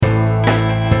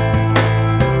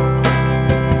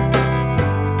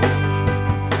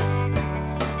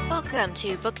Welcome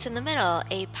to Books in the Middle,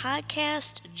 a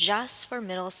podcast just for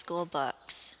middle school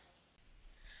books.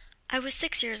 I was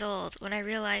 6 years old when I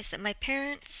realized that my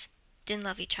parents didn't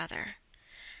love each other.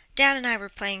 Dad and I were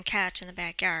playing catch in the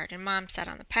backyard, and Mom sat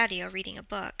on the patio reading a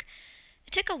book.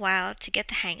 It took a while to get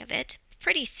the hang of it, but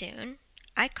pretty soon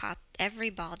I caught every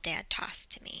ball Dad tossed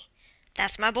to me.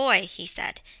 "That's my boy," he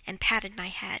said, and patted my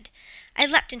head. I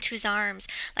leapt into his arms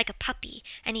like a puppy,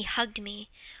 and he hugged me.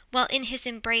 While in his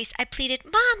embrace, I pleaded,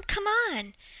 "Mom, come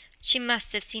on!" She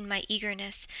must have seen my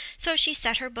eagerness, so she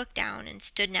set her book down and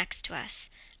stood next to us.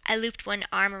 I looped one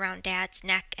arm around Dad's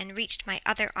neck and reached my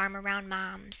other arm around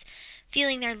Mom's.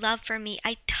 Feeling their love for me,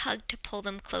 I tugged to pull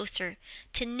them closer,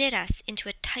 to knit us into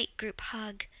a tight group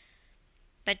hug.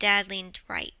 But Dad leaned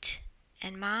right,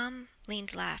 and Mom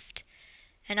leaned left,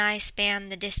 and I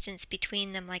spanned the distance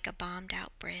between them like a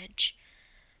bombed-out bridge.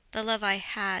 The love I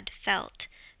had felt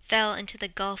fell into the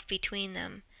gulf between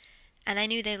them, and I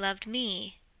knew they loved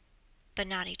me, but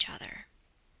not each other.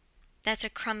 That's a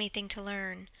crummy thing to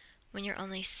learn when you're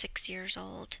only 6 years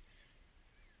old.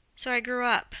 So I grew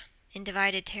up in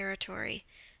divided territory,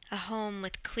 a home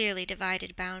with clearly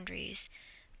divided boundaries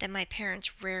that my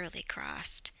parents rarely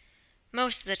crossed.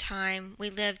 Most of the time, we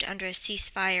lived under a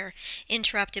ceasefire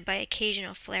interrupted by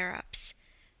occasional flare-ups.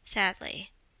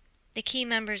 Sadly, the key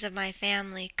members of my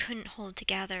family couldn't hold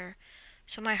together,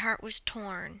 so my heart was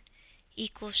torn,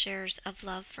 equal shares of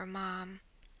love for Mom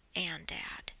and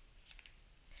Dad.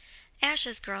 Ash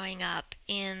is growing up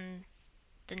in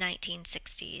the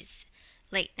 1960s,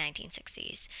 late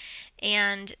 1960s,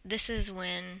 and this is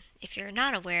when, if you're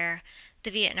not aware,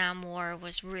 the Vietnam War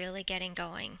was really getting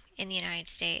going in the United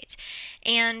States.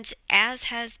 And as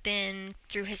has been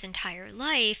through his entire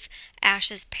life,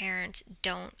 Ash's parents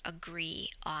don't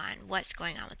agree on what's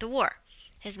going on with the war.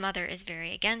 His mother is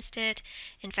very against it.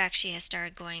 In fact, she has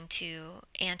started going to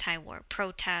anti-war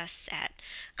protests at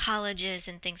colleges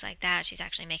and things like that. She's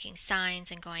actually making signs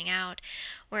and going out.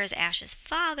 Whereas Ash's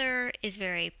father is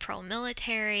very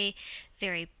pro-military,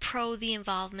 very pro the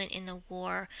involvement in the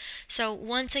war. So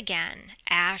once again,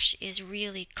 Ash is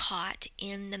really caught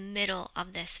in the middle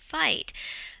of this fight.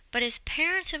 But his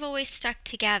parents have always stuck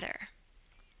together.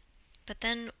 But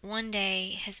then one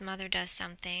day, his mother does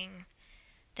something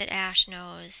that Ash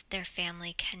knows their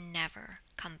family can never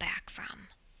come back from.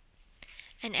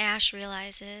 And Ash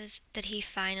realizes that he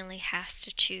finally has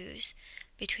to choose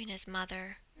between his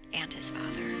mother and his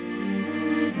father.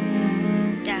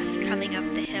 Death Coming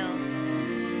Up the Hill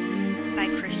by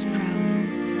Chris Crow.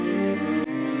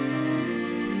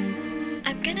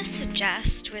 I'm going to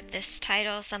suggest with this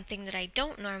title something that I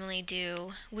don't normally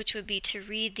do, which would be to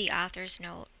read the author's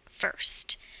note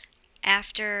first.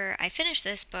 After I finished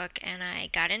this book and I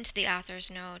got into the author's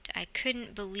note, I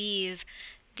couldn't believe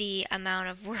the amount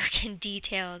of work and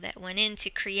detail that went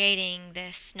into creating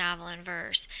this novel in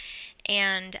verse.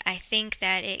 And I think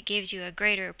that it gives you a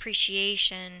greater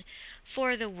appreciation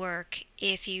for the work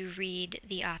if you read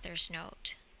the author's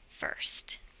note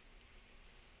first.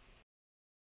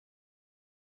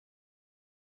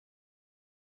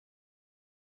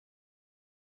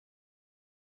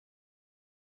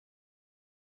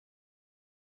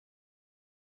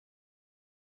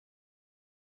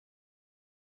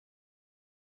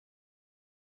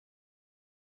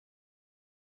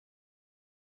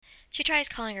 She tries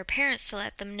calling her parents to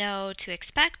let them know to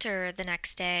expect her the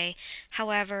next day.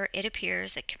 However, it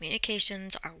appears that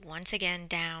communications are once again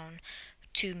down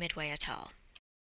to Midway Atoll.